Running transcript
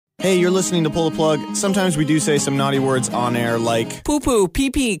Hey, you're listening to Pull the Plug. Sometimes we do say some naughty words on air like poo-poo,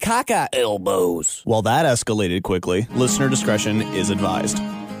 pee-pee, caca, elbows. Well, that escalated quickly. Listener discretion is advised.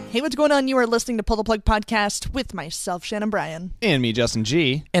 Hey, what's going on? You are listening to Pull the Plug podcast with myself, Shannon Bryan. And me, Justin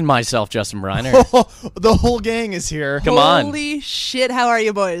G. And myself, Justin Briner. The whole gang is here. Come on. Holy shit, how are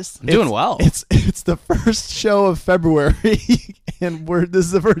you boys? I'm doing well. It's the first show of February, and this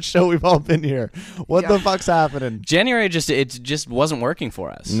is the first show we've all been here. What the fuck's happening? January just wasn't working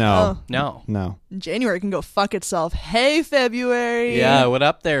for us. No. No. January can go fuck itself. Hey, February. Yeah, what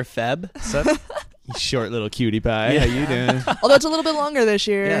up there, Feb? You short little cutie pie. How you doing? Although it's a little bit longer this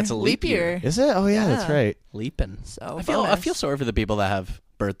year. Yeah, it's a leap year. Is it? Oh, yeah, that's right. Leaping. So I bonus. feel sorry for the people that have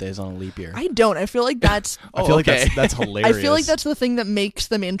birthdays on a leap year. I don't. I feel like that's... I feel okay. like that's hilarious. I feel like that's the thing that makes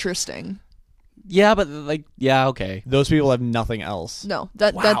them interesting. Yeah, but okay. Those people have nothing else. No,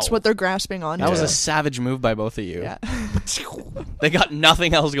 that's Wow. what they're grasping on. That was a savage move by both of you. Yeah. They got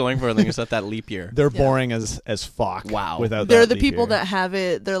nothing else going for them except that leap year. They're boring as fuck. Wow. Without They're that the leap people year. that have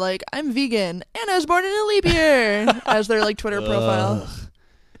it. They're like, I'm vegan, and I was born in a leap year, as their like Twitter profile.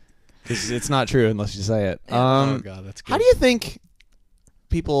 'Cause it's not true unless you say it. Oh god, that's good. How do you think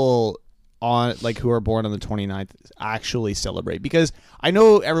people who are born on the 29th actually celebrate? Because I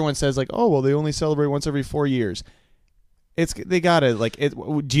know everyone says like, oh well, they only celebrate once every 4 years. They gotta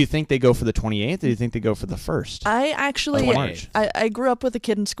do you think they go for the 28th, or do you think they go for the 1st? I actually, Of March. I grew up with a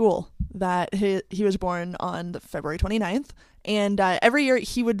kid in school that he was born on the February 29th, and every year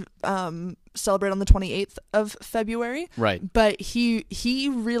he would celebrate on the 28th of February. Right. But he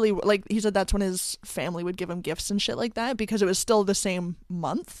really, like, he said that's when his family would give him gifts and shit like that, because it was still the same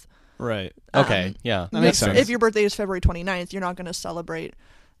month. Right. Okay, yeah. That makes sense. If your birthday is February 29th, you're not going to celebrate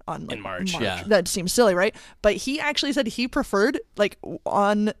on In March, yeah. That seems silly, right? But he actually said he preferred, like,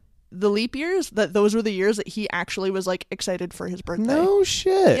 on the leap years, that those were the years that he actually was like excited for his birthday. No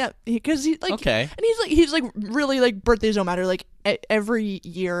shit. Yeah, because he like Okay. and he's like really like birthdays don't matter. Like every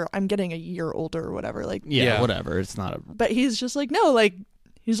year I'm getting a year older or whatever. Like Yeah, whatever. It's not a. but he's just like no, like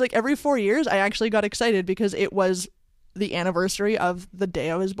he's like every 4 years I actually got excited because it was the anniversary of the day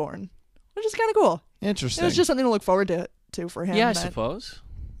I was born, which is kind of cool. Interesting. It was just something to look forward to for him. Yeah, I that- suppose.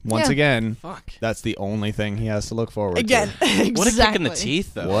 Once Yeah. again, Fuck. that's the only thing he has to look forward Again, to. exactly. What a kick in the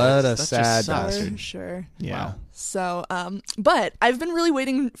teeth, though. What a That just sad sucks. bastard. For sure. Yeah. Wow. So, but I've been really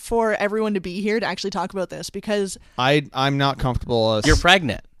waiting for everyone to be here to actually talk about this because, I'm not comfortable. You're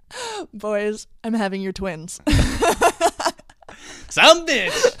pregnant. boys, I'm having your twins. Some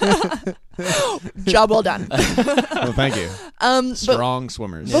bitch. Job well done. well, thank you. But Strong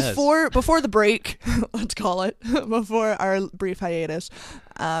swimmers. Yes. before the break, let's call it, before our brief hiatus,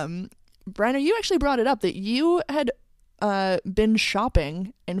 Brian, you actually brought it up that you had been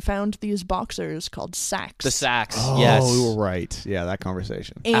shopping and found these boxers called Saxx. The Saxx. Oh, Yes. we were right. Yeah, that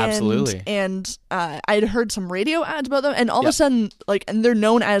conversation. And, Absolutely. And I'd heard some radio ads about them, and all of a Yep. sudden, like, and they're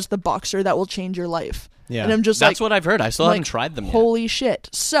known as the boxer that will change your life. Yeah. And I'm just That's like, what I've heard. I still like, haven't tried them yet. holy shit.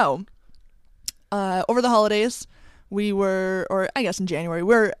 So, over the holidays, or I guess in January,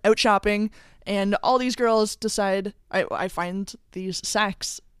 we were out shopping, and all these girls decide, I find these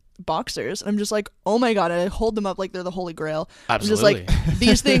Saxx boxers, and I'm just like, oh my god, I hold them up like they're the holy grail. Absolutely. I'm just like,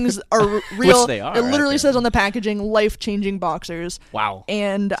 these things are real. Which they are, It literally apparently. says on the packaging, life-changing boxers. Wow.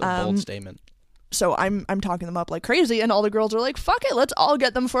 And It's a bold statement. so I'm talking them up like crazy, and all the girls are like, fuck it, let's all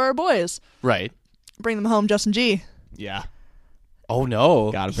get them for our boys. Right. Bring them home, Justin G. Yeah. Oh,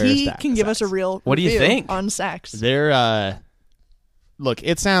 no. Got a pair of He Saxx. can give us a real What do you review think? on Saxx. They're, look,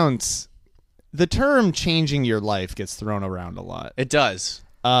 it sounds, the term changing your life gets thrown around a lot. It does.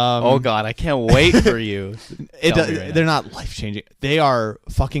 Um, Oh, God. I can't wait for you. Tell me right they're now. not life changing. They are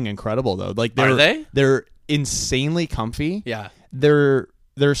fucking incredible though. Like Are they? They're insanely comfy. Yeah. They're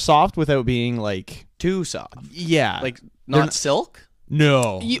soft without being like Too soft. yeah. Like, They're not silk?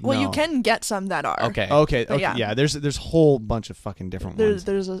 no. You no. can get some that are. Okay. Okay. But Okay. yeah. Yeah. There's a whole bunch of fucking different ones.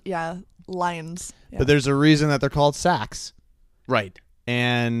 There's lions. Yeah. But there's a reason that they're called Saxx, Right.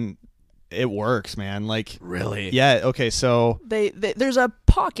 and it works, man. Like Really? yeah. Okay. So they there's a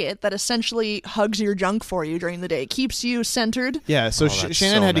pocket that essentially hugs your junk for you during the day, keeps you centered. yeah. So Oh, that's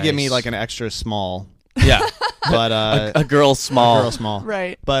Shannon so had to get me nice. like an extra small, Yeah. but A girl small. girl small.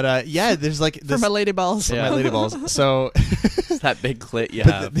 Right. But yeah, there's like For this my lady balls. for Yeah. my lady balls. So That big clit you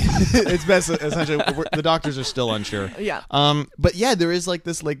have. it's best essentially the doctors are still unsure. Yeah. But yeah, there is like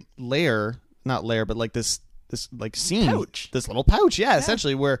this like not layer, but like this like seam, Pouch. this little pouch. Yeah,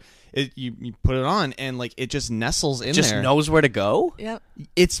 essentially where you put it on and like it just nestles in Just there. knows where to go? Yeah.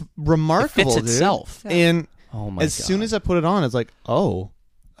 It's remarkable, It fits dude. itself. Yeah. And Oh, my as God. soon as I put it on, it's like, oh,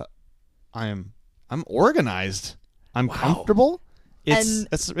 I'm organized. I'm Wow. comfortable.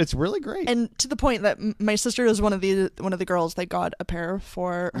 It's really great. And to the point that my sister is one of the girls that got a pair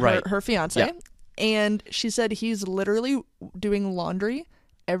for her fiance, Yeah. and she said he's literally doing laundry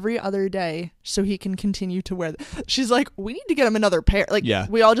every other day so he can continue to wear them. She's like, we need to get him another pair. Like,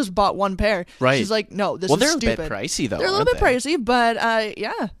 we all just bought one pair. Right. She's like, no, this Well, is they're stupid. a bit pricey, though. They're a little bit pricey, but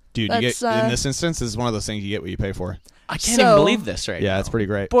yeah. Dude, you get in this instance, this is one of those things you get what you pay for. I can't even believe this right now. Yeah, it's pretty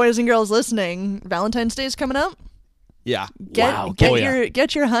great. Boys and girls listening, Valentine's Day is coming up. Yeah.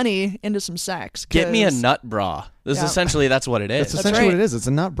 Get your honey into some Saks. Get me a nut bra. This is essentially that's what it is. That's essentially what it is. It's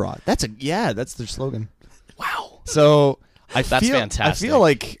a nut bra. That's their slogan. Wow. So That's fantastic. I feel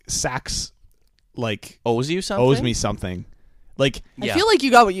like Saks owes you something. Owes me something. Like I feel like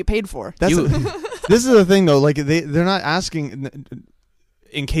you got what you paid for. This is the thing though. Like they're not asking.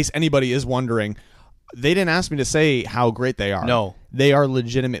 In case anybody is wondering, they didn't ask me to say how great they are. No. They are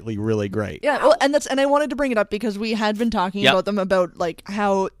legitimately really great. Yeah, well, and I wanted to bring it up because we had been talking about them, about like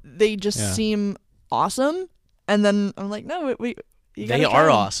how they just seem awesome, and then I'm like, no, they are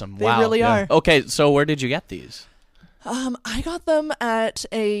awesome. They really are. Okay, so where did you get these? I got them at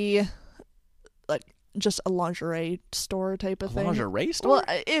just a lingerie store type of thing. Lingerie store?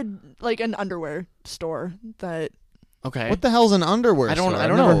 Well, like an underwear store that. Okay. What the hell's an underwear store? I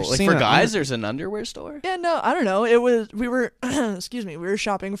don't know. Like for guys, there's an underwear store? Yeah, no, I don't know. We were, excuse me, we were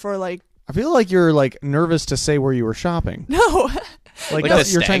shopping for like. I feel like you're like nervous to say where you were shopping. No. Like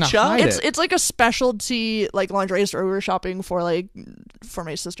you're trying to hide it. It's like a specialty like lingerie store. We were shopping for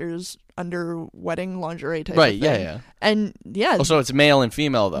my sister's under wedding lingerie type of thing. Yeah. And yeah. Oh, so it's male and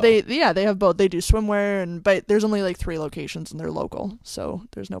female though. They have both. They do swimwear but there's only like 3 locations and they're local, so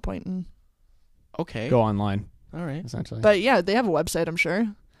there's no point in. Okay. Go online. All right. Essentially. But yeah, they have a website, I'm sure.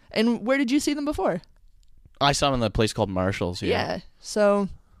 And where did you see them before? I saw them in a place called Marshall's here. Yeah. So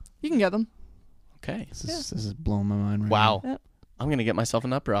you can get them. Okay. This is blowing my mind right wow. now. Yep. I'm going to get myself a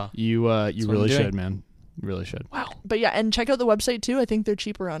nut bra. You really should, man. You really should. Wow. But yeah, and check out the website too. I think they're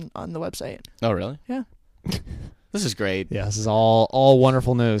cheaper on the website. Oh, really? Yeah. This is great. Yeah, this is all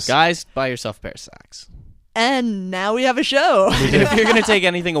wonderful news. Guys, buy yourself a pair of socks. And now we have a show. If you're going to take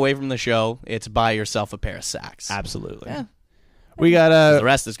anything away from the show, it's buy yourself a pair of socks. Absolutely. Yeah. We got The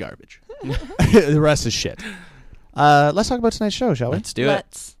rest is garbage. the rest is shit. Let's talk about tonight's show, shall we? Let's do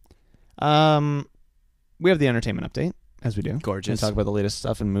it. We have the entertainment update, as we do. Gorgeous. We talk about the latest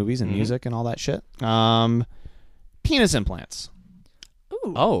stuff in movies and music and all that shit. Penis implants.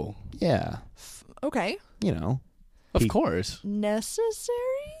 Ooh. Oh. Yeah. Okay. You know. Of course. Necessary?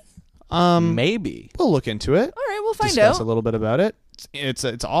 Maybe. We'll look into it. All right, we'll find Discuss out. a little bit about it. It's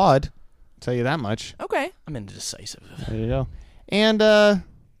odd. I'll tell you that much. Okay. I'm indecisive. There you go. And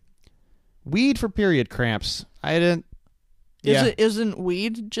weed for period cramps. I didn't. Yeah. Isn't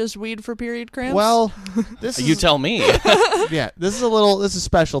weed just weed for period cramps? Well, this You is, tell me. yeah. This is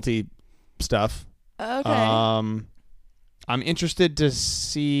specialty stuff. Okay. I'm interested to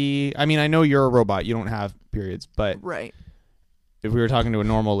see. I mean, I know you're a robot. You don't have periods, but right. if we were talking to a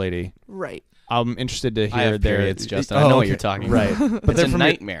normal lady, Right. I'm interested to hear I have their periods, Justin. I know what you're talking about. Right, but they're a from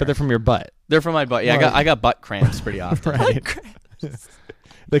nightmare. But they're from your butt. They're from my butt. Yeah, Right. I got butt cramps pretty often. Right.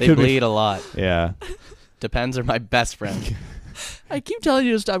 They could be- bleed a lot. Yeah. Depends are my best friend. I keep telling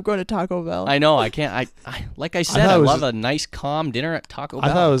you to stop going to Taco Bell. I know. I can't. I like I said, thought I it was love a nice, calm dinner at Taco Bell.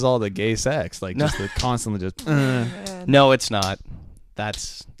 I thought it was all the gay sex, like just the constantly just. No, it's not.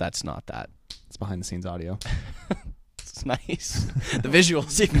 That's not that. It's behind the scenes audio. It's nice. The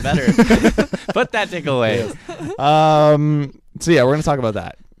visuals even better. Put that dick away. So yeah, we're gonna talk about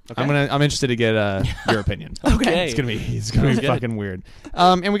that. Okay. I'm interested to get your opinion. Okay. It's gonna be Good. fucking weird.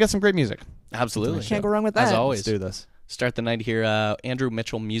 And we got some great music. Absolutely. Can't go wrong with that. As always. Let's do this. Start the night here. Andrew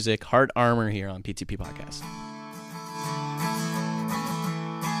Mitchell Music, Heart Armor here on PTP Podcast.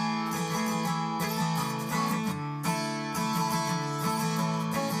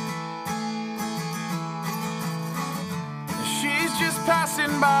 She's just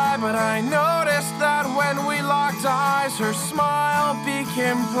passing by, but I noticed that when we locked eyes, her smile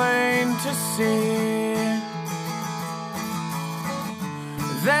became plain to see.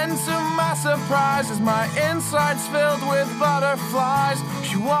 Then to my surprise, as my insides filled with butterflies,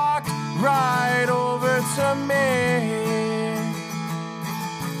 she walked right over to me.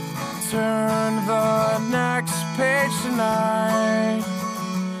 Turn the next page tonight.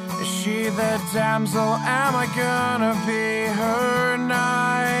 Is she the damsel? Am I gonna be her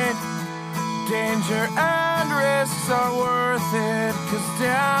knight? Danger and risks are worth it, 'cause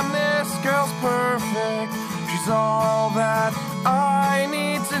damn, this girl's perfect. She's all that I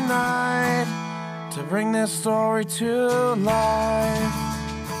need tonight to bring this story to life.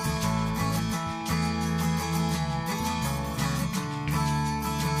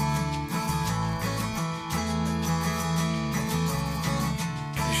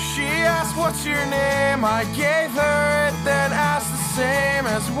 asked, what's your name? I gave her it, then asked the same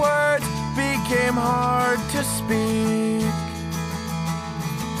as words became hard to speak.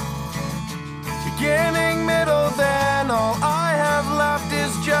 Beginning, middle, then all I have left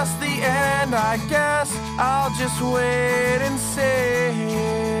is just the end. I guess I'll just wait and see.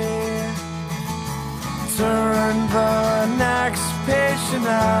 Turn the next page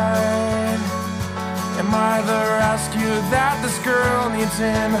tonight. Am I the rescue that this girl needs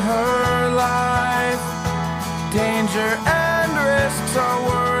in her life? Danger and risks are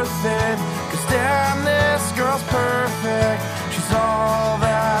worth it, 'cause damn, this girl's perfect. She's all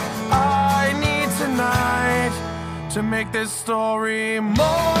that I need tonight to make this story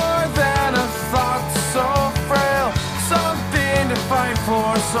more than a thought so frail. Something to fight for,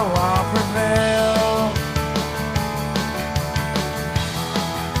 so I'll prevail.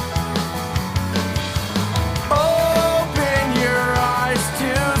 Open your eyes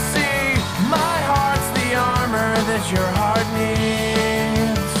to see my heart's the armor that your heart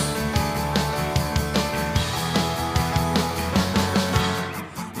needs.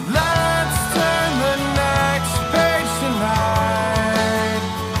 Let's turn the next page tonight.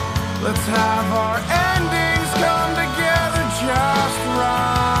 Let's have our endings come together just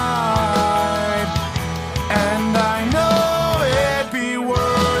right. And I know it'd be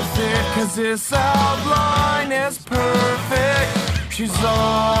worth it, 'cause this outline is perfect. She's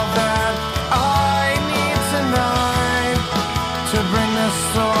all that I need tonight to bring this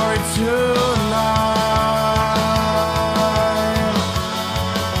story to life.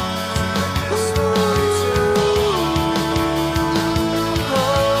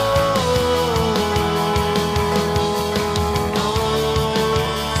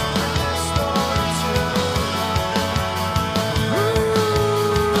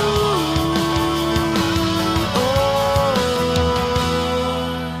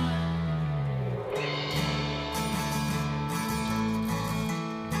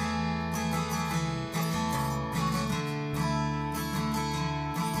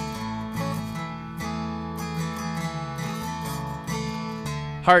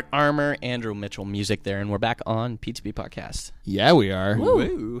 Heart Armor, Andrew Mitchell music there, and we're back on P2P Podcast. Yeah, we are.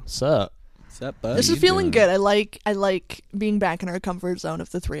 Woo. What's up? What's up, bud? This is feeling good. I like being back in our comfort zone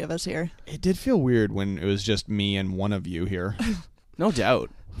of the three of us here. It did feel weird when it was just me and one of you here. No doubt.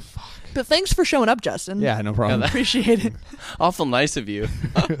 But thanks for showing up, Justin. Yeah, no problem. Appreciate it. Awful nice of you.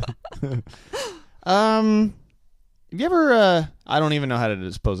 Have you ever? I don't even know how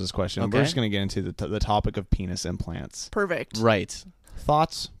to pose this question. Okay. We're just gonna get into the topic of penis implants. Perfect. Right.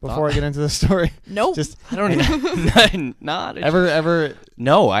 Thoughts before I get into the story? Nope. Just I don't even. Not ever.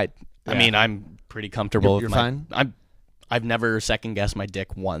 No, I Yeah. mean, I'm pretty comfortable You're with my. fine? I've never second guessed my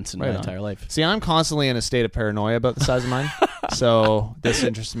dick once in Right my on. entire life. See, I'm constantly in a state of paranoia about the size of mine, so this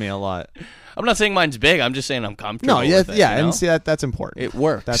interests me a lot. I'm not saying mine's big. I'm just saying I'm comfortable. No, yeah, with it, yeah, you know? and see that's important. It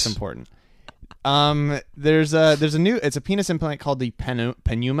works. That's important. There's a new. It's a penis implant called the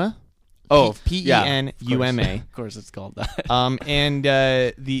Penuma. Oh, Penuma. Of course, it's called that. And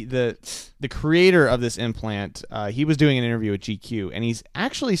the creator of this implant, he was doing an interview with GQ, and he's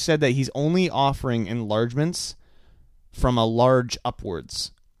actually said that he's only offering enlargements from a large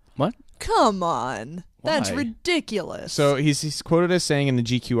upwards. What? Come on. That's Why? ridiculous. So he's quoted as saying in the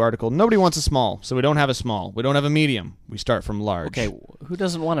GQ article, "Nobody wants a small, so we don't have a small. We don't have a medium. We start from large." Okay, who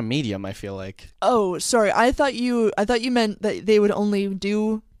doesn't want a medium? I feel like. Oh, sorry. I thought you meant that they would only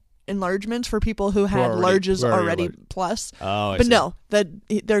do enlargements for people who had larges already plus. Oh, I but see. no, that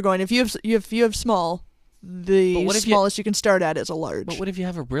they're going. If you have small, the But what if smallest you can start at is a large. But what if you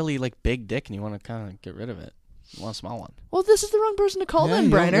have a really big dick and you want to kind of get rid of it? You want a small one. Well, this is the wrong person to call Yeah, then,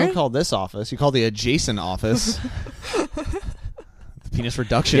 you Briner. don't call this office. You call the adjacent office. The penis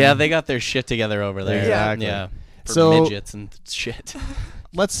reduction. Yeah, they got their shit together over there. Exactly. Yeah. For So- midgets and shit.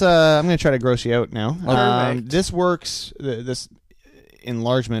 Let's. I'm going to try to gross you out now. Perfect. This works. This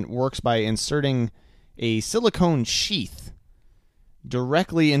enlargement works by inserting a silicone sheath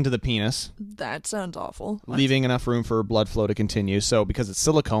directly into the penis, That sounds awful. leaving enough room for blood flow to continue. So, because it's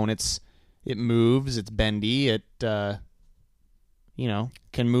silicone, it moves. It's bendy. It can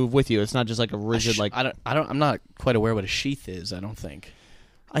move with you. It's not just like a rigid I'm not quite aware what a sheath is. I don't think.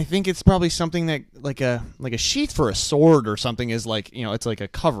 I think it's probably something that like a sheath for a sword or something is like, it's like a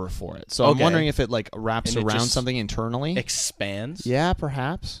cover for it. So I'm Okay. wondering if it like wraps And it around just something internally. Expands. Yeah,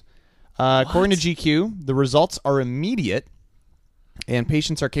 perhaps. According to GQ, the results are immediate, and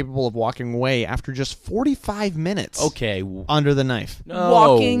patients are capable of walking away after just 45 minutes. Okay. Under the knife. No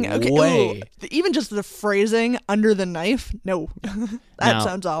Walking. Okay. way. Ooh, even just the phrasing under the knife. No, that Now-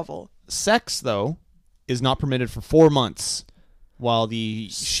 sounds awful. Sex, though, is not permitted for 4 months while the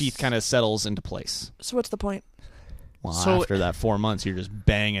sheath kind of settles into place. So what's the point? Well, So- after that 4 months, you're just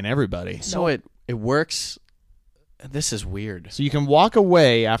banging everybody. So it works. This is weird. So you can walk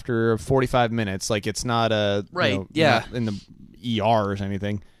away after 45 minutes, like it's not a Right, you're yeah. not in the ER or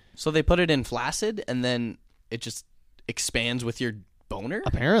anything. So they put it in flaccid, and then it just expands with your boner.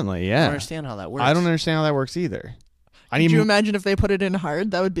 Apparently, I yeah. don't understand how that works. I don't understand how that works either. I Could need you imagine if they put it in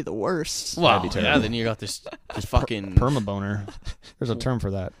hard? That would be the worst. Well, That'd be yeah. terrible. Then you got this fucking perma boner. There's a term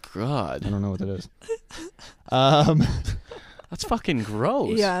for that. I God. don't know what it is. That's fucking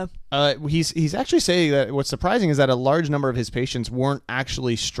gross. Yeah. He's actually saying that what's surprising is that a large number of his patients weren't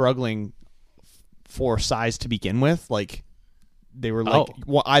actually struggling for size to begin with. Like they were like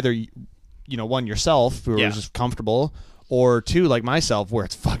either one yourself who was just comfortable, or two like myself where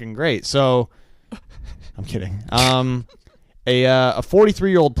it's fucking great. So I'm kidding. A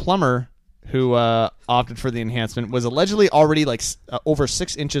 43-year-old plumber who opted for the enhancement was allegedly already like over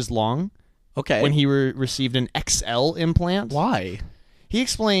 6 inches long. Okay. When he received an XL implant. Why? He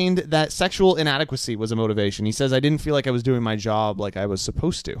explained that sexual inadequacy was a motivation. He says, I didn't feel like I was doing my job like I was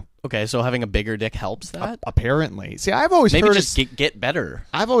supposed to. Okay, so having a bigger dick helps that. Apparently. See, I've always Maybe heard just get better.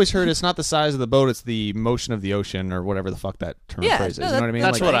 I've always heard it's not the size of the boat, it's the motion of the ocean or whatever the fuck that term Yeah, phrase is. no, You know what I mean?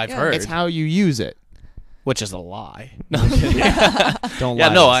 That's Like, what I've yeah. heard. It's how you use it. Which is a lie. No, I'm kidding. Don't Yeah,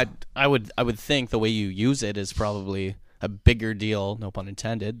 lie. no, I would think the way you use it is probably a bigger deal, no pun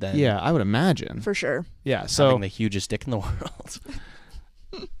intended, than Yeah, I would imagine. For sure. Yeah, so having the hugest dick in the world.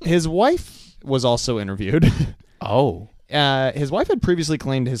 his wife was also interviewed. Oh. His wife had previously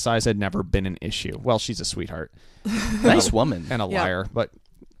claimed his size had never been an issue. Well, she's a sweetheart Nice woman. and a Yeah. liar, but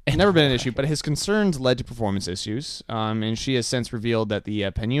never been an issue. But his concerns led to performance issues, and she has since revealed that the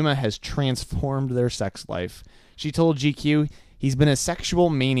Penuma has transformed their sex life. She told GQ he's been a sexual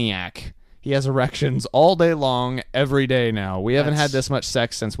maniac. He has erections all day long, every day now. We haven't had this much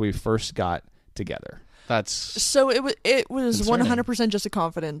sex since we first got together. That's So it was Concerning. 100% just a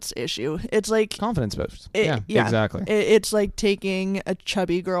confidence issue. It's like Confidence boost. yeah, Exactly. It's like taking a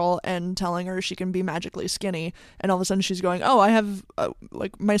chubby girl and telling her she can be magically skinny, and all of a sudden she's going, "Oh, I have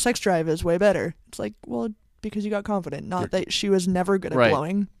like my sex drive is way better." It's like, well, because you got confident, not that she was never good at Right.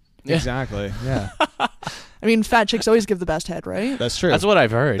 blowing. Exactly. Yeah. I mean, fat chicks always give the best head, right? That's true. what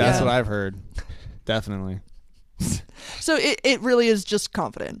I've heard. That's Yeah. what I've heard. Definitely. So it really is just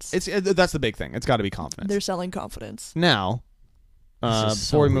confidence. That's the big thing. It's got to be confidence. They're selling confidence. Now, This is before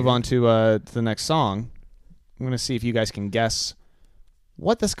so we move weird. on to the next song, I'm going to see if you guys can guess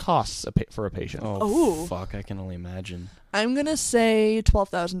what this costs for a patient. Oh. fuck! I can only imagine. I'm gonna say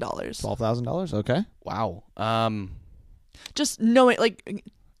 $12,000. $12,000. Okay. Wow. Just knowing, like,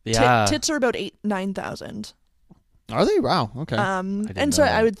 Yeah. tits are about 9,000. Are they? Wow. Okay. didn't And so know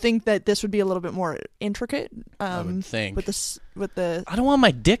that. I would think that this would be a little bit more intricate. I would think. with the I don't want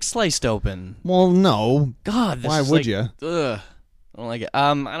my dick sliced open. well, no. God. This Why is would like- you? Ugh. I don't like it.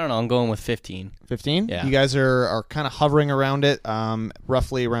 I don't know. I'm going with 15. 15. Yeah. You guys are kind of hovering around it.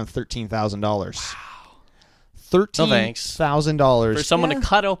 Roughly around $13,000. Wow. $13,000 For someone Yeah. to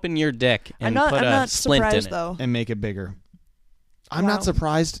cut open your dick and I'm put a not splint in surprised it. though. and make it bigger. I'm Wow. not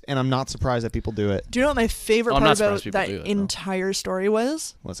surprised, and I'm not surprised that people do it. Do you know what my favorite Oh, I'm part not surprised about people that do it, though. entire story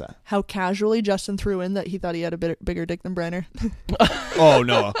was? What's that? How casually Justin threw in that he thought he had a bigger dick than Brenner. Oh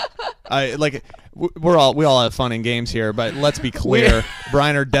no, we all have fun and games here, but let's be clear,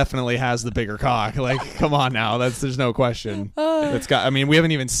 Briner definitely has the bigger cock. Like, come on now, there's no question. It's got. I mean, we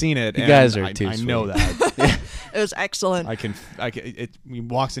haven't even seen it. You and guys are I, too I know sweet. that. It was excellent. He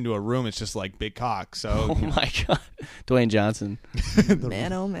walks into a room, it's just like big cock. So Oh my God. Dwayne Johnson.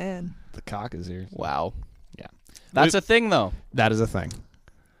 Man, oh man. the cock is here. Wow. Yeah, That's a thing, though. that is a thing.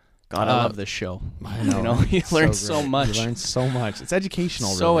 God, I love this show. I know. You know, you It's learn so great. much. You learn so much. It's educational.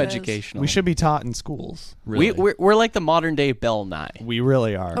 So really. educational. We should be taught in schools. Really. We're like the modern day Bill Nye. We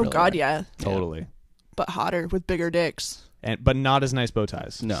really are. Oh God, yeah. Totally. But hotter with bigger dicks. But not as nice bow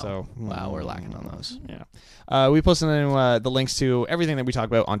ties. No. So Wow, we're lacking on those. Yeah. We posted the links to everything that we talk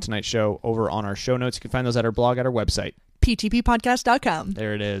about on tonight's show over on our show notes. You can find those at our blog at our website. ptppodcast.com.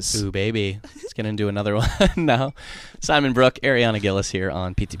 There it is. Ooh, baby. Let's get into another one now. Simon Brooke, Ariana Gillis here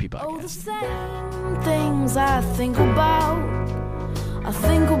on PTP Oh, the Podcast. same things I think about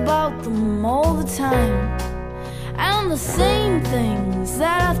them all the time. And the same things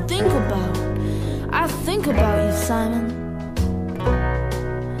that I think about you, Simon.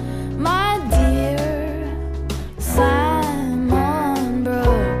 My dear Simon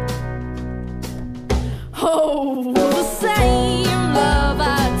Brooke. Oh, the same love,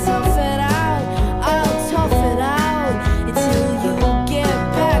 I'll tough it out until you get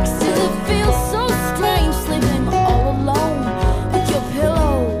back. Still it feels so strange sleeping all alone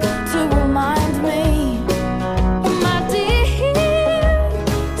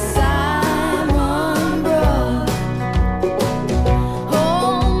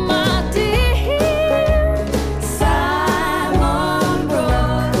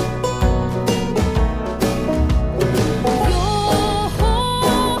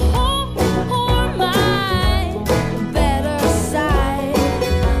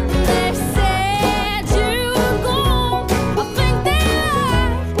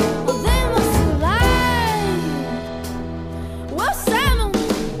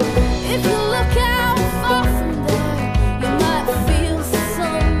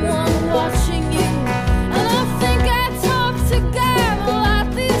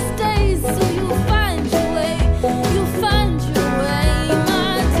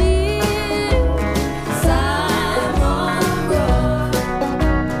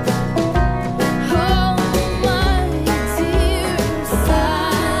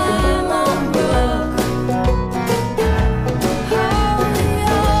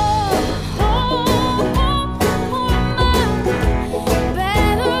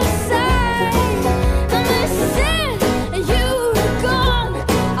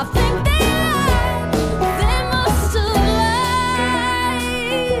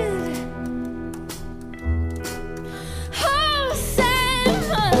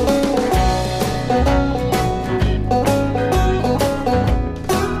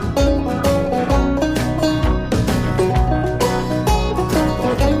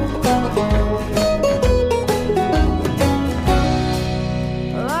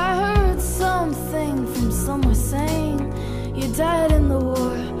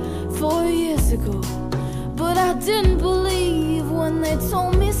spectacle. But I didn't believe when they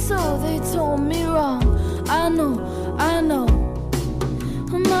told me so. They told me wrong. I know,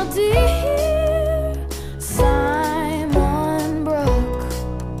 my dear Simon Brooke.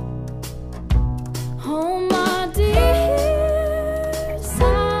 Oh, my dear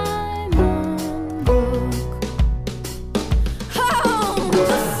Simon Brooke. Oh,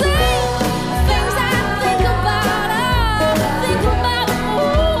 the same things I think about, I think about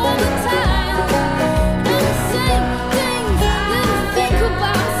all the time. And the same things that I think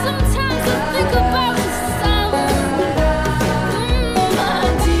about, sometimes I think about the silence. My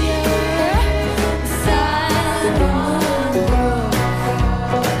dear Simon Brooke.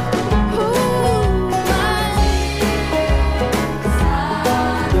 Ooh, my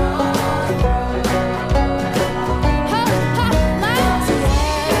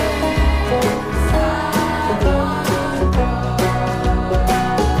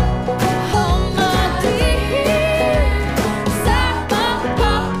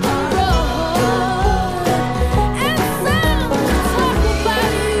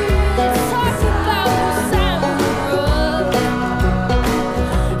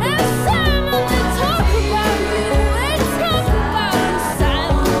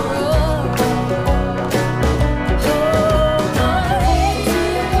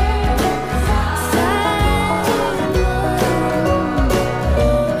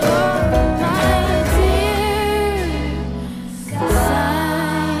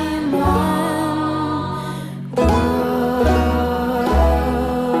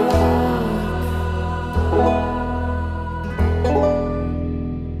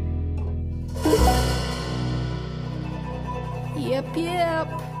Yep.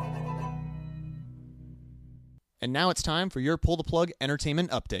 And now it's time for your Pull the Plug entertainment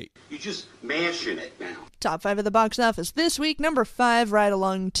update. You're just mashing it now. Top 5 of the box office this week. Number 5, Ride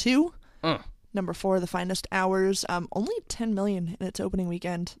Along 2. Number 4, The Finest Hours. Only $10 million in its opening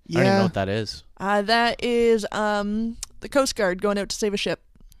weekend. I don't even know what that is. That is the Coast Guard going out to save a ship.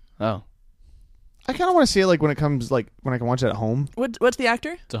 Oh, I kind of want to see it like when it comes, like when I can watch it at home. What's the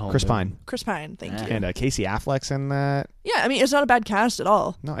actor? it's a home Chris movie. Pine. Chris Pine. Thank you. And Casey Affleck's in that. Yeah, I mean, it's not a bad cast at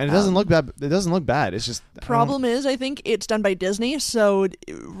all. No, and it doesn't look bad. It doesn't look bad. It's just Problem is, I think it's done by Disney, so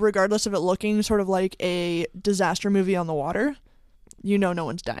regardless of it looking sort of like a disaster movie on the water, you know no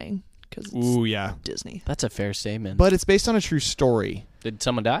one's dying because it's Ooh, yeah. Disney. That's a fair statement. But it's based on a true story. Did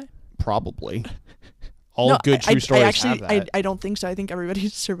someone die? Probably. All No, good true stories I actually, have that. I don't think so. I think everybody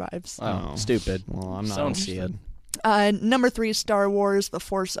survives. Oh, stupid. Well, I'm not Don't see it. interested. Number 3, Star Wars: The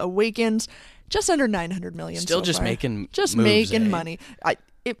Force Awakens, just under $900 million. Still so just far. making just moves, making eh? money.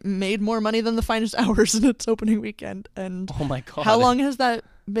 It made more money than The Finest Hours in its opening weekend. And Oh my god. how long has that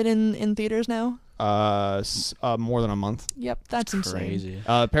been in theaters now? More than a month. Yep, that's insane. Crazy.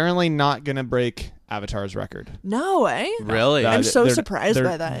 Apparently not gonna break Avatar's record. No, eh? Really? I'm so They're- surprised they're-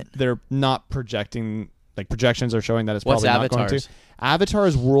 by that. They're not projecting. Like projections are showing that it's What's probably not going Avatar's? to.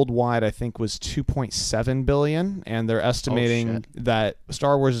 Avatar's worldwide, I think, was 2.7 billion, and they're estimating that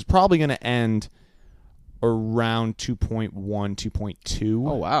Star Wars is probably going to end around 2.1, 2.2.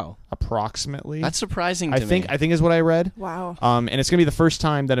 Oh wow. approximately. That's surprising I to think me. I think is what I read. Wow. And it's going to be the first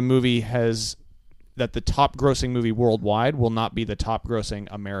time that a movie has that the top grossing movie worldwide will not be the top grossing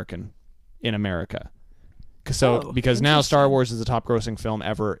American in America. Because now Star Wars is the top grossing film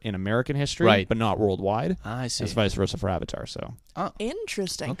ever in American history, Right. but not worldwide. I see. It's vice versa for Avatar. So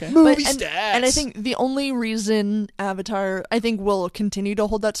Interesting. Okay. Movie and I think the only reason Avatar, I think, will continue to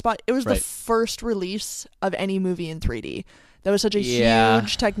hold that spot, it was the Right. first release of any movie in 3D. That was such a Yeah.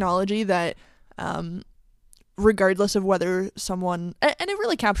 huge technology that, regardless of whether someone, and it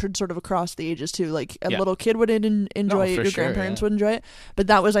really captured sort of across the ages too, like a Yeah. little kid would enjoy it, for your sure, grandparents yeah. would enjoy it. But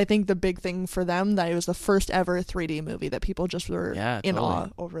that was, I think, the big thing for them, that it was the first ever 3D movie that people just were Yeah, in totally. awe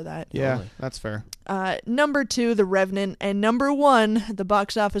over that. yeah, Totally. that's fair. Number 2, The Revenant, and number 1, the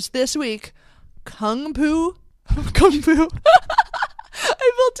box office this week, Kung Fu. Kung Fu.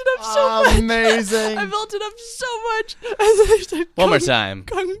 I built it up so much. Amazing. I built it up so much. And then I said, One more time.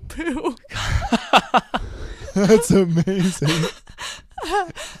 Kung Fu. That's amazing.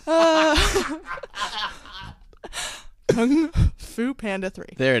 Kung Fu Panda 3.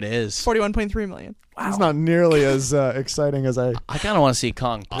 There it is. 41.3 million. It's not nearly as exciting as I kind of want to see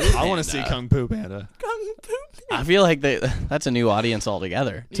Kong. I want to see Kung Fu Panda. Kung Fu I feel like that's a new audience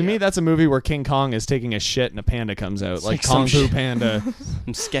altogether. To me, that's a movie where King Kong is taking a shit and a panda comes out. Like like some Kung Fu shit. Panda.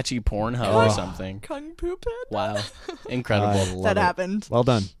 Some sketchy Pornhub or something. Kung Fu Panda. Wow. Incredible. That happened. Well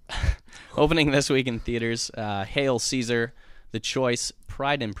done. Opening this week in theaters, Hail Caesar, The Choice,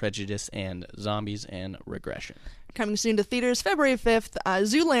 Pride and Prejudice, and Zombies and Regression. Coming soon to theaters February 5th,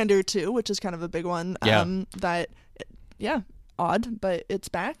 Zoolander 2, which is kind of a big one. Yeah. Odd, but it's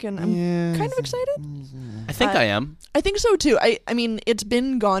back, and I'm kind of excited. I think I am. I think so, too. I mean, it's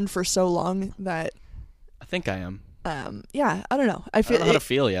been gone for so long that, I think I am. I don't know. I I feel don't know how to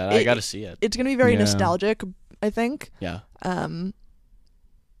feel yet. I got to see it. It's going to be very Yeah. nostalgic, I think. Yeah. I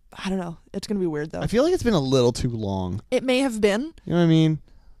don't know. It's going to be weird, though. I feel like it's been a little too long. It may have been. You know what I mean?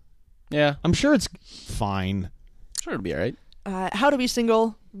 Yeah. I'm sure it's fine. Sure, it'll be all right. How to Be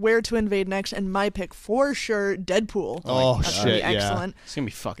Single, Where to Invade Next, and my pick for sure, Deadpool. Oh, That's gonna be shit, yeah. excellent. It's going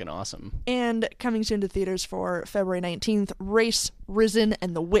to be fucking awesome. And coming soon to theaters for February 19th, Race, Risen,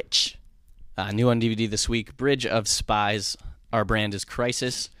 and The Witch. New on DVD this week, Bridge of Spies. Our brand is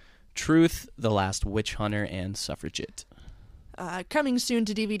Crisis, Truth, The Last Witch Hunter, and Suffragette. Coming soon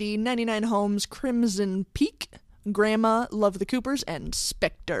to DVD, 99 Homes, Crimson Peak, Grandma, Love the Coopers, and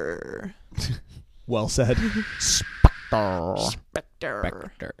Spectre. Well said.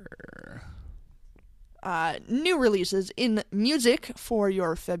 Spectre. New releases in music for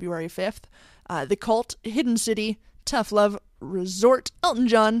your February 5th. The Cult, Hidden City, Tough Love, Resort, Elton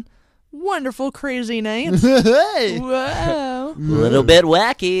John, Wonderful Crazy Nights. Hey! Wow. Little bit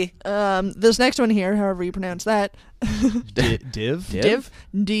wacky. This next one here, however you pronounce that, Div? Div,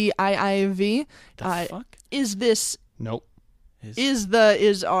 D-I-I-V. The fuck? Is this, Nope.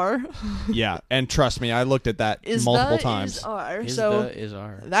 is R. Yeah, and trust me, I looked at that Is multiple the, times. Is R. Is So the is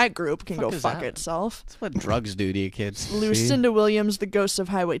our. that group can Fuck go is fuck that? itself. That's what drugs do to you kids. Lucinda Williams, The Ghosts of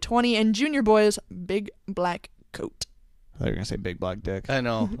Highway 20, and Junior Boy's Big Black Coat. I thought you were going to say big black dick. I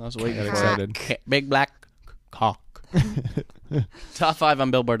know. I was waiting Got for excited. it. Big black cock. Top 5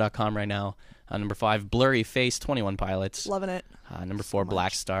 on Billboard.com right now. Number 5, Blurry Face, 21 Pilots. Loving it. Number 4,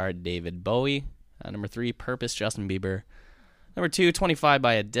 Black Star, David Bowie. Number 3, Purpose, Justin Bieber. Number 2, 25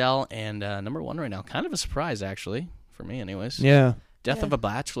 by Adele. And number 1 right now, kind of a surprise, actually, for me anyways. Yeah. Death of a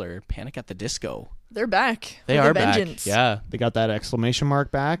Bachelor, Panic at the Disco. They're back. They with are a back. vengeance. Yeah. They got that exclamation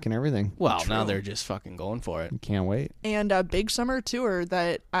mark back and everything. Well, now they're just fucking going for it. Can't wait. And a big summer tour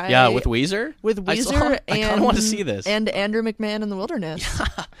that I Yeah, with Weezer? with I Weezer saw- I and kinda wanna see this. and Andrew McMahon in the Wilderness.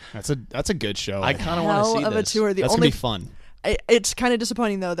 That's a good show. I kind of want Hell to see of this. a tour. The That's only going to be fun. it's kind of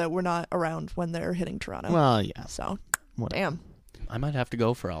disappointing though that we're not around when they're hitting Toronto. Well, yeah. So Whatever. damn, I might have to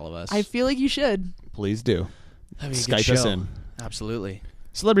go for all of us. I feel like you should. Please do. That'd be a good Skype us show. in. Absolutely.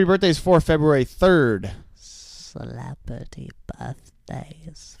 Celebrity birthdays for February 3rd. Celebrity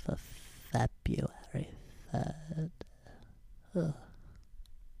birthdays for February 3rd.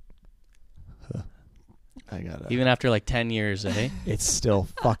 I got it. Even after like 10 years, eh? It's still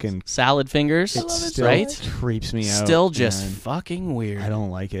fucking. Salad fingers, It still right? creeps me out. Still just man. fucking weird. I don't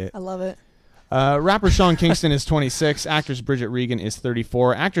like it. I love it. Rapper Sean Kingston is 26. Actress Bridget Regan is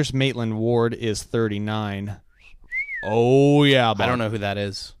 34. Actress Maitland Ward is 39. Oh yeah, I don't know who that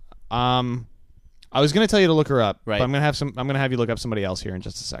is. I was gonna tell you to look her up, Right. but I'm gonna have you look up somebody else here in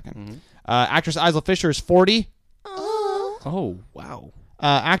just a second. Actress Isla Fisher is 40. Oh, wow.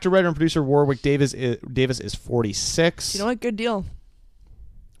 Actor, writer, and producer Warwick Davis is 46. You know what? Good deal.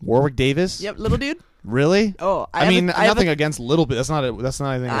 Warwick Davis? Yep, little dude. Really? Oh, I mean, nothing against little bit. That's not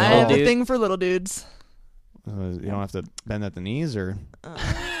anything. I at all. have a thing for little dudes. You don't have to bend at the knees, or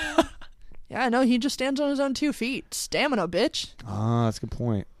Yeah, no, he just stands on his own 2 feet. Stamina, bitch. that's a good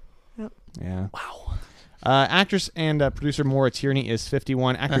point. Yep. Yeah. Wow. Actress and producer Maura Tierney is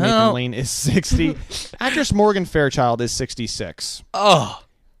 51. Actor Uh-huh. Nathan Lane is 60. Actress Morgan Fairchild is 66. Oh.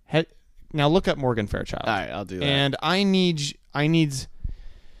 Now look up Morgan Fairchild. All right, I'll do that. And I need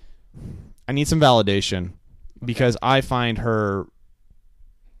some validation because I find her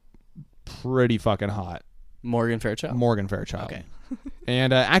pretty fucking hot. Morgan Fairchild? Morgan Fairchild. Okay.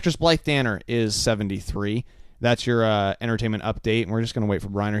 And actress Blythe Danner is 73. That's your entertainment update. And we're just going to wait for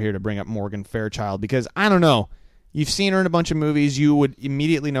Briner here to bring up Morgan Fairchild because, I don't know, you've seen her in a bunch of movies. You would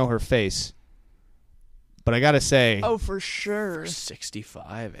immediately know her face. But I got to say, Oh, for sure.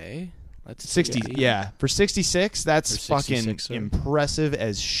 65, eh? That's 60, yeah. For 66, that's For fucking 66, impressive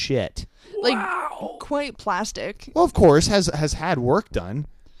as shit. Like, quite plastic, Well, of course, has had work done.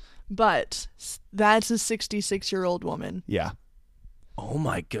 but that's a 66-year-old woman. Yeah. Oh,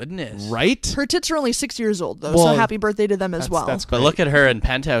 my goodness. Right? Her tits are only 6 years old, though, Well, so happy birthday to them as well. That's But great. look at her in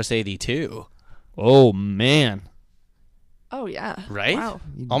Penthouse 82, Oh, man. Oh, yeah. right? Wow.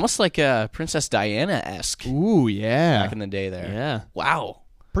 Almost like Princess Diana-esque Ooh, yeah. back in the day there. Yeah. Wow.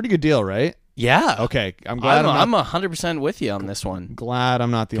 Pretty good deal, right? Yeah. Okay. I'm glad I'm 100% with you on this one. glad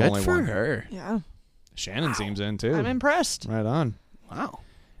I'm not the Good only for one. her. Yeah. Shannon seems in, too. I'm impressed. Right on. Wow.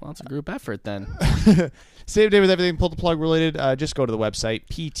 Well, it's a group effort then. Save day with everything pull the plug related. Just go to the website,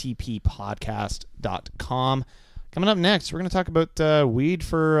 ptppodcast.com. Coming up next, we're going to talk about weed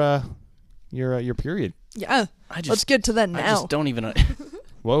for your period. Yeah. I just, Let's get to that I now. just don't even.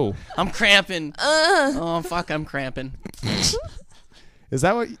 Whoa. I'm cramping. Oh fuck, I'm cramping. Is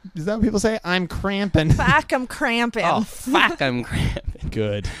that what people say? I'm cramping. Fuck, I'm cramping. Oh fuck, I'm cramping.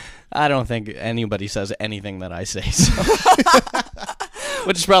 Good. I don't think anybody says anything that I say, so.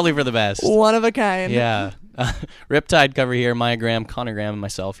 Which is probably for the best. One of a kind. Yeah. Riptide cover here, Maya Graham, Connor Graham, and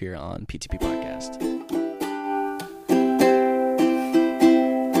myself here on PTP Podcast.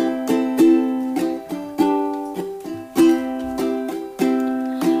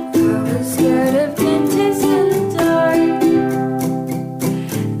 I was scared of dentists in the dark.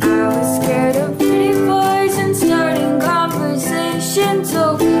 I was scared of pretty boys and starting conversations.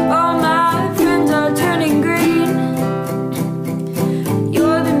 So all my friends are turning green.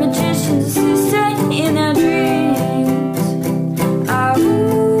 You're the magician's assistant in our dreams.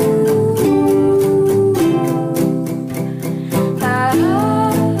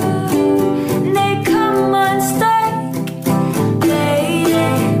 And they come unstuck.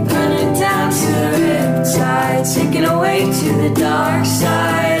 Running down to the riptide, taking away to the dark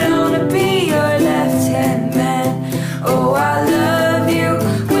side. I wanna be your left-hand man. Oh, I love you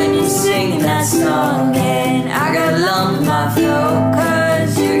when you're singing that song. And I got a lump in my throat,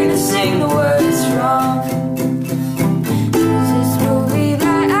 'cause you're gonna sing the words wrong. There's this movie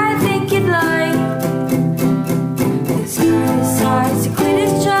that I think you'd like. This guy decides to quit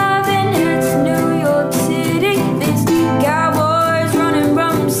his job and head to New York City. This cowboy's running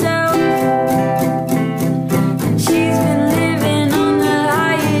from himself, and she's been living on the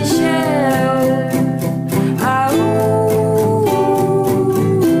highest shelf.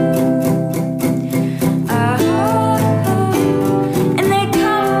 And they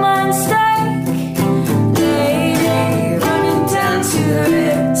come unstuck, lady, running down to the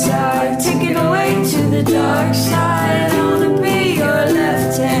riptide, taking away to the dark side. I wanna be your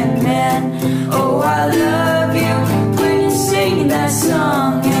left-hand man. Oh, I love you when you're singing that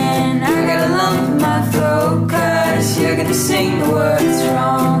song. And I got a lump in my throat, 'cause you're gonna sing the words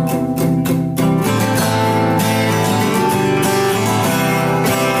wrong.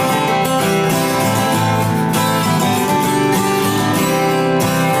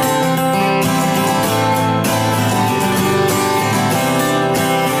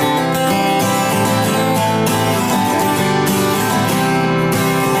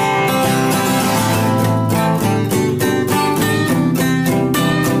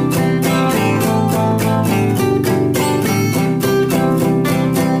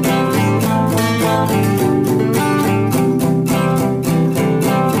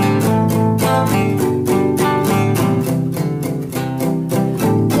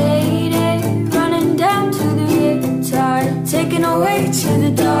 Lady, running down to the riptide, taking away to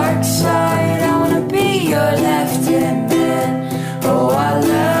the dark side. I wanna be your left-hand man. Oh, I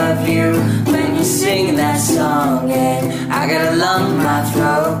love you when you're singing that song. And I got a lump in my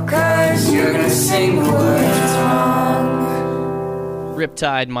throat, 'cause you're gonna sing the words wrong.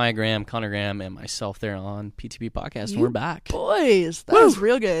 Riptide, Maya Graham, Connor Graham, and myself there on PTP Podcast, and we're back. Boys, that was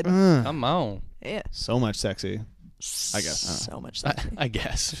real good. Come on. Yeah. So much sexy. I guess. So much stuff. I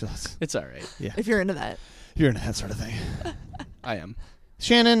guess. It's all right. If you're into that. You're into that sort of thing. I am.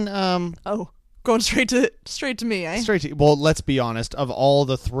 Shannon, Oh, going straight to me, eh? straight to you. Well, let's be honest. Of all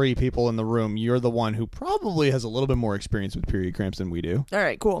the three people in the room, you're the one who probably has a little bit more experience with period cramps than we do. All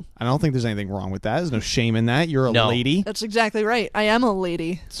right, cool. I don't think there's anything wrong with that. There's no shame in that. You're a No. lady, That's exactly right. I am a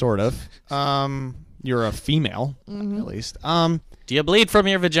lady. sort of. You're a female, at least. Do you bleed from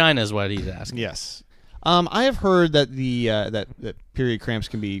your vagina is what he's asking. Yes. I have heard that the that period cramps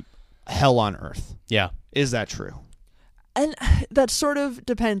can be hell on earth. Yeah. Is that true? And that sort of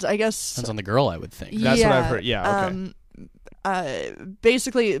depends, I guess. Depends on the girl, I would think. That's what I've heard. Yeah, okay.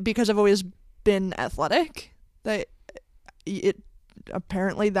 Basically, because I've always been athletic, that it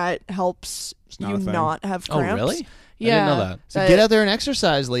apparently that helps not you a thing. not have Oh, cramps. really? Yeah. I didn't know that. So get out there and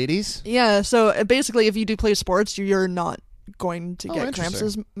exercise, ladies. Yeah, so basically, if you do play sports, you're not going to Oh, get cramps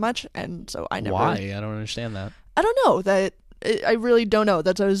as interesting. much, and so I never. Why? I don't understand that. I don't know that. I really don't know.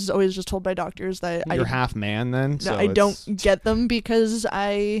 That's I was always just told by doctors that You're I half man then. So I don't get them because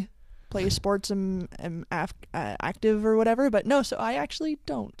I play sports and am active or whatever. But no, so I actually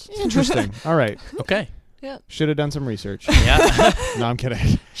don't. Interesting. All right. Okay. Yeah. Should have done some research. Yeah. No, I'm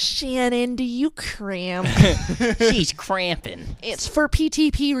kidding. Shannon, do you cramp? She's cramping. It's for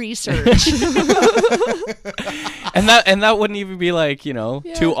PTP research. And that wouldn't even be like,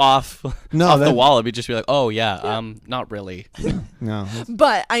 too off No, off the that- wall. It'd be just be like, oh yeah, not really. No.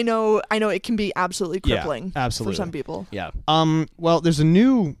 But I know it can be absolutely Yeah, crippling absolutely. for some people. Yeah. Well, there's a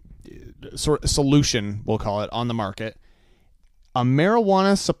new sort of solution, we'll call it, on the market. A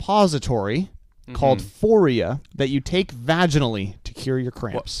marijuana suppository called Foria that you take vaginally to cure your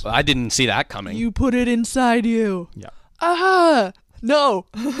cramps. I didn't see that coming. You put it inside you. Yeah. Ah, no,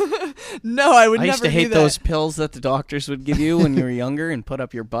 no, I would I never used to hate do that. those pills that the doctors would give you when you were younger and put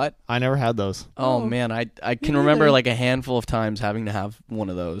up your butt. I never had those. Oh, Oh, man, I can neither. remember like a handful of times having to have one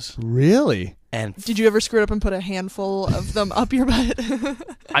of those. Really? And Did you ever screw it up and put a handful of them up your butt?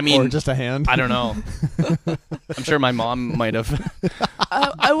 I mean, Or just a hand? I don't know. I'm sure my mom might have.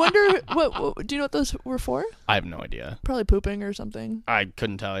 I wonder what. Do you know what those were for? I have no idea. Probably pooping or something. I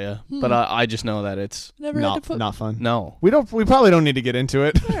couldn't tell you, but I just know that it's Never had to put. Not fun. no. We probably don't need to get into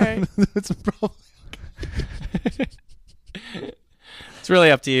it. All right. It's probably It's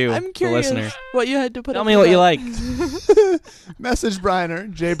really up to you, I'm the curious listener. what you had to put. Tell up me your what you butt. like. message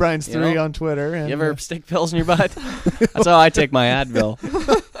Briner, JBrines3 know, on Twitter. And You ever stick pills in your butt? That's how I take my Advil.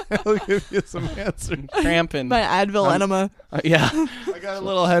 I'll give you some answers. Cramping. My Advil enema. Yeah. I got a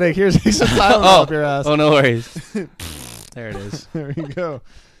little headache. Here's some Tylenol Oh. up your ass. Oh, no worries. There it is. There you go.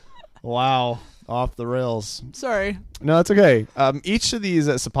 Wow. Off the rails. Sorry. No, that's okay. Each of these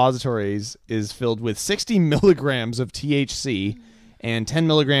suppositories is filled with 60 milligrams of THC and 10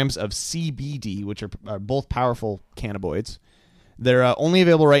 milligrams of CBD, which are both powerful cannabinoids. They're only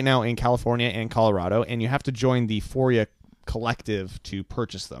available right now in California and Colorado, and you have to join the Foria Collective to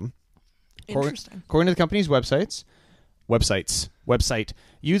purchase them. Interesting. According to the company's website,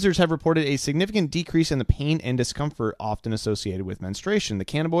 users have reported a significant decrease in the pain and discomfort often associated with menstruation. The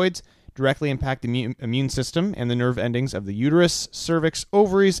cannabinoids directly impact the immune system and the nerve endings of the uterus, cervix,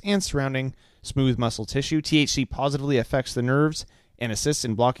 ovaries, and surrounding smooth muscle tissue. THC positively affects the nerves and assists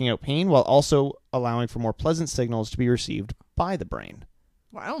in blocking out pain while also allowing for more pleasant signals to be received by the brain.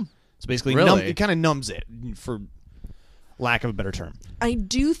 Wow. So basically, Really? it kind of numbs it, for lack of a better term. I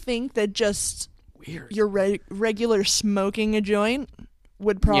do think that just your regular smoking a joint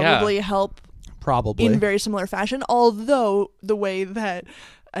would probably help Probably. in very similar fashion. Although the way that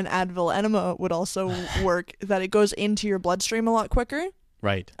an Advil enema would also work, that it goes into your bloodstream a lot quicker.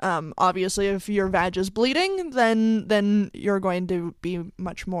 Right. Obviously, if your vag is bleeding, then you're going to be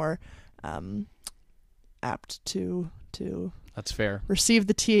much more apt to That's fair. receive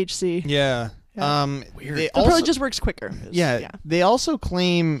the THC. Yeah. Yeah. Weird. They It also, probably just works quicker. yeah, They also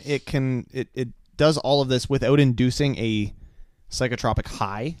claim it does all of this without inducing a psychotropic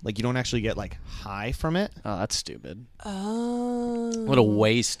high. Like, you don't actually get like high from it. Oh, that's stupid. Oh. What a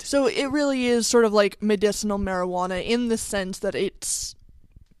waste. So it really is sort of like medicinal marijuana in the sense that it's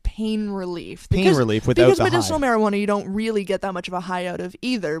pain relief. Relief without because the medicinal high. marijuana you don't really get that much of a high out of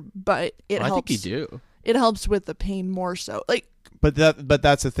either, but it Well, I helps. think you do. It helps with the pain more so. Like But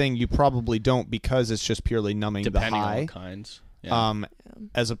that's the thing. You probably don't, because it's just purely numbing Depending the on high. what kinds. Yeah.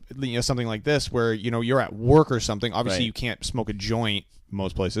 As something like this where you're at work or something. Obviously, Right. you can't smoke a joint.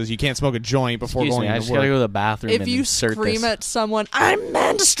 Most places you can't smoke a joint before Excuse going me, I to just work. gotta go to the bathroom if and you insert scream this. at someone, "I'm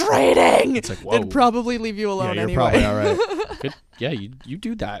menstruating," It's like, whoa. they'd probably leave you alone yeah, you're anyway. probably all right. Good. Yeah, you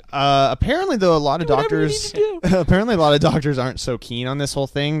do that. Apparently, though, a lot of Whatever you doctors need to apparently a lot of doctors aren't so keen on this whole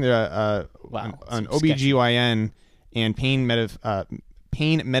thing. Wow, An it's sketchy. OBGYN and pain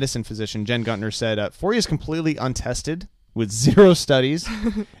medicine physician Jen Guntner said, Foria is completely untested with 0 studies,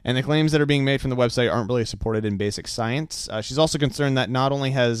 and the claims that are being made from the website aren't really supported in basic science. She's also concerned that not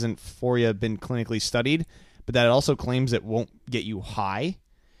only hasn't Foria been clinically studied, but that it also claims it won't get you high.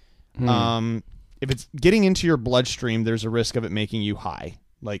 If it's getting into your bloodstream, there's a risk of it making you high,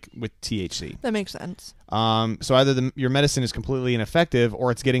 like with THC. That makes sense. So either your medicine is completely ineffective,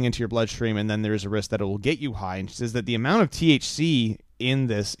 or it's getting into your bloodstream, and then there's a risk that it will get you high. And she says that the amount of THC in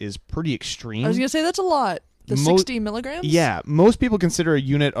this is pretty extreme. I was gonna say that's a lot. The Mo- 60 milligrams. Yeah, most people consider a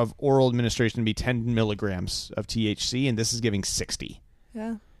unit of oral administration to be 10 milligrams of THC, and this is giving 60.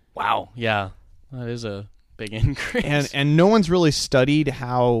 Yeah. Wow. Yeah, that is a big increase. And no one's really studied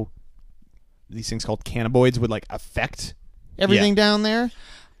how these things called cannabinoids would like affect everything down there.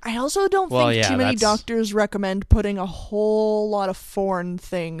 I also don't Well, think yeah, too many that's- doctors recommend putting a whole lot of foreign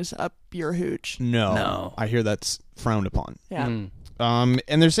things up your hooch. No. I hear that's frowned upon. Yeah.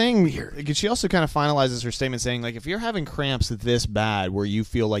 And they're saying, she also kind of finalizes her statement saying, like, if you're having cramps this bad where you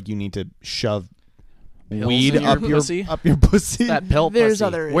feel like you need to shove Pills weed in your up pussy? your pussy, That pill There's pussy.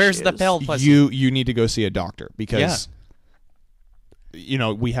 other Where's the issues. pill pussy? you need to go see a doctor because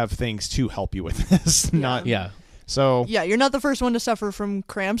we have things to help you with this. Not Yeah. so. Yeah, you're not the first one to suffer from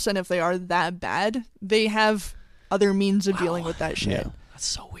cramps, and if they are that bad, they have other means of dealing with that shit. Yeah. That's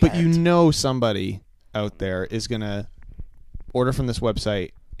so weird. But somebody out there is gonna order from this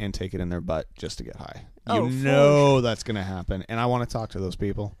website and take it in their butt just to get high. Oh, You for know that's going to happen, and I want to talk to those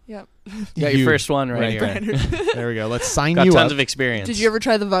people. Yep. You got your You- first one right right, here. There we go. Let's sign Got you tons up. of experience. Did you ever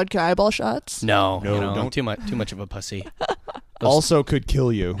try the vodka eyeball shots? No, No, you know, don't. too much of a pussy. Also could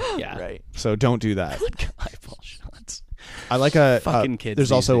kill you, Yeah. Right. so don't do that. Eyeball shots. I like a Fucking kids There's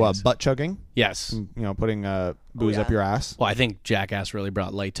these also days. butt chugging. Yes. You know, putting booze yeah. up your ass. Well, I think Jackass really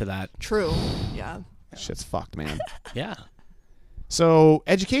brought light to that. True. Yeah. Shit's fucked, man. Yeah. So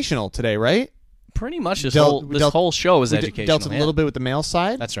educational today, right? Pretty much this Dealt- whole show is We educational. dealt a yeah. little bit with the male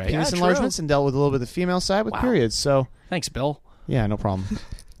side. That's right. Penis Yeah, enlargements, and dealt with a little bit of the female side with Wow. periods. So Thanks, Bill. yeah, no problem.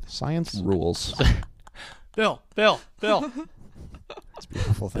 Science rules. Bill. It's a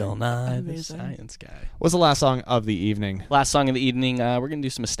beautiful thing. Bill Nye, the Amazing. science guy. What's the last song of the evening? Last song of the evening, we're going to do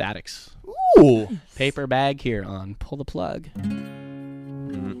some Ecstatics. Ooh. Paper Bag here on Pull the Plug.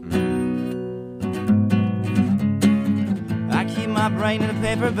 I keep my brain in a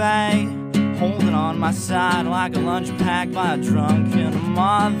paper bag, holding on my side like a lunch packed by a drunken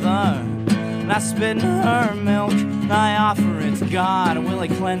mother. And I spit in her milk, and I offer it to God. Will He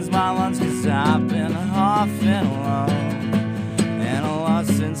cleanse my lungs, 'cause I've been huffing alone. And a lot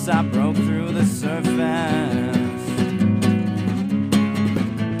since I broke through the surface.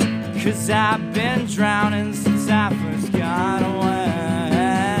 'Cause I've been drowning since I first got away.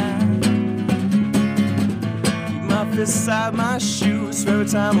 My fist inside my shoes for every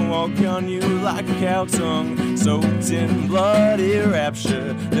time I walk on you like a cow tongue, soaked in bloody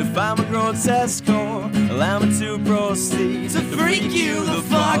rapture. If I'm a grotesque whore, allow me to proceed to freak you the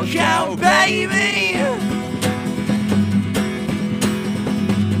fuck out, baby.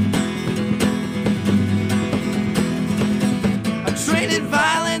 I traded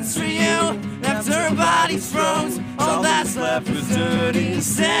violence for you. After her body froze, all that's left was dirty,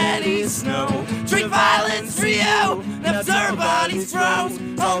 steady snow. Trade violence for you. After her body froze,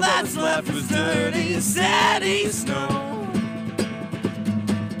 all that's left was dirty, steady snow.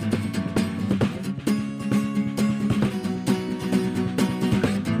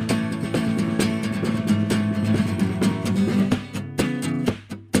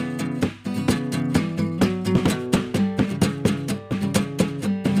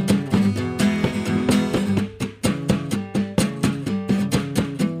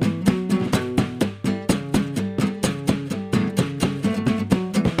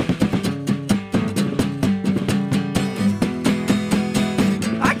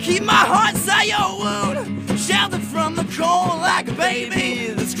 I keep my heart inside your wound, sheltered from the cold like a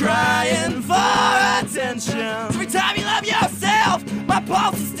baby that's crying for attention. Every time you love yourself, my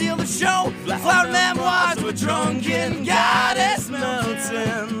pulses steal the show. Flower memoirs with drunken goddess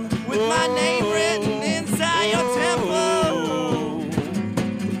melting, with my name written inside your temple.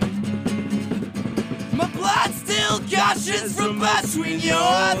 My blood still gushes from between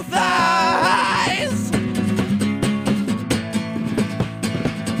your thighs.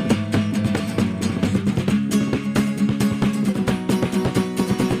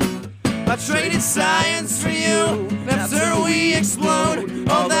 I traded science for you. After we explode,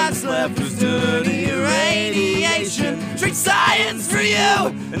 all that's left was dirty radiation. Trade science for you.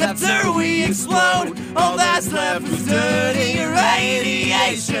 And after we explode, all that's left was dirty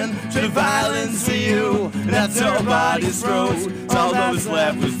radiation. Trade violence for you. And after our bodies froze, all that was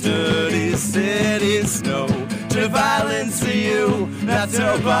left was dirty steady snow. Trade violence for you. And after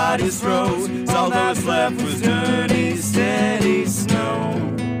our bodies froze, all that was left was dirty steady snow.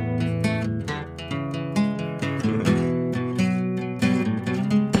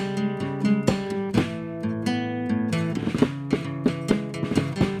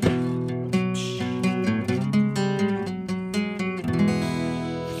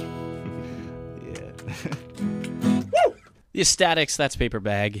 The Ecstatics, that's Paper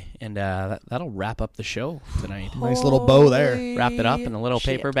Bag, and that'll wrap up the show tonight. Nice little bow there. Wrap it up in a little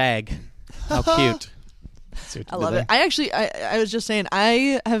Shit. paper bag. How cute. I love it. I actually, I was just saying,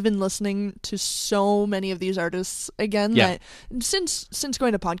 I have been listening to so many of these artists again Yeah. that since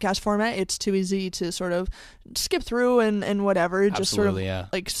going to podcast format, it's too easy to sort of skip through and whatever, just sort of Absolutely, yeah.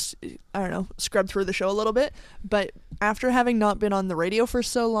 like I don't know, scrub through the show a little bit. But after having not been on the radio for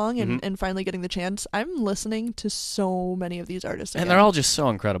so long and finally getting the chance, I'm listening to so many of these artists again. And they're all just so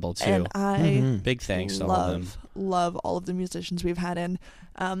incredible, too. And I Big thanks to all of them. love all of the musicians we've had in.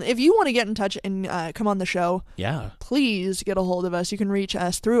 If you want to get in touch and come on the show, Yeah. please get a hold of us. You can reach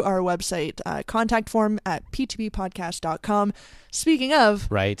us through our website, contact form at p2ppodcast.com. Speaking of,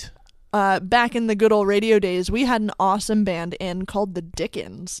 Right. back in the good old radio days, we had an awesome band in called the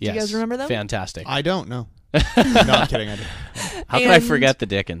Dickens. Do Yes. you guys remember them? Fantastic. I don't know. No, I'm kidding. I do. How could I And- forget the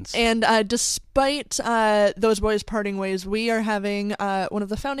Dickens? And despite those boys parting ways, we are having one of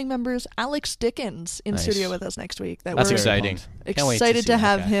the founding members, Alex Dickens, in Nice. studio with us next week. That's we're exciting. Can't wait excited see to that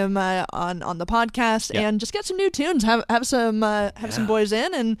have guy. him on the podcast Yeah. and just get some new tunes. Have some boys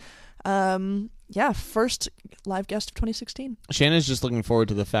in and first live guest of 2016. Shannon's just looking forward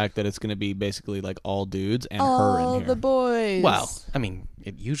to the fact that it's going to be basically like all dudes and her All in here. the boys. Wow. I mean,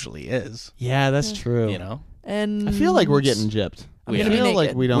 it usually is. Yeah, that's true. You know, And I feel like we're getting gypped. I'm I gonna be feel like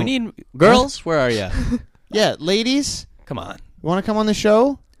naked. we don't. we need girls. Where are you? Yeah, ladies, Come on. you want to come on the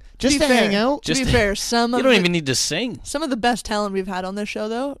show? Just be to fair. hang out? To be Just- fair, some You of don't the, even need to sing. some of the best talent we've had on this show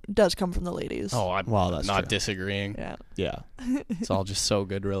though does come from the ladies. Oh, I'm Well, that's not true. disagreeing. Yeah. Yeah. It's all just so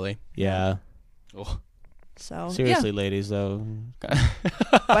good, really. Yeah. Oh. So Seriously, ladies, though. yeah,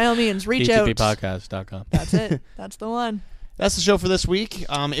 by all means, reach out. PTPpodcast.com. That's it. That's the one. That's the show for this week.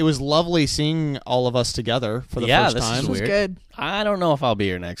 It was lovely seeing all of us together for the Yeah, first this is time. This was Weird. good. I don't know if I'll be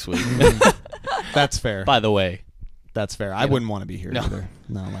here next week. That's fair. By the way, That's fair. I wouldn't want to be here No. either.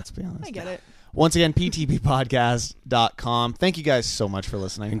 No, let's be honest. I get it. Once again, ptppodcast.com. Thank you guys so much for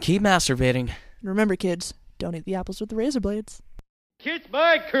listening. and keep masturbating. Remember, kids, don't eat the apples with the razor blades. Kiss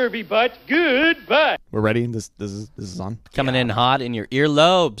my curvy butt. Goodbye. We're ready. This is on. Coming in hot in your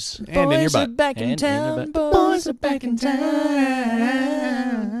earlobes. And in your Boys are butt. back in And in your town. butt. Boys are back in town.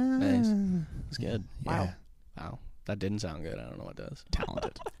 Nice. It's good. Wow. Wow. That didn't sound good. I don't know what does.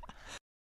 Talented.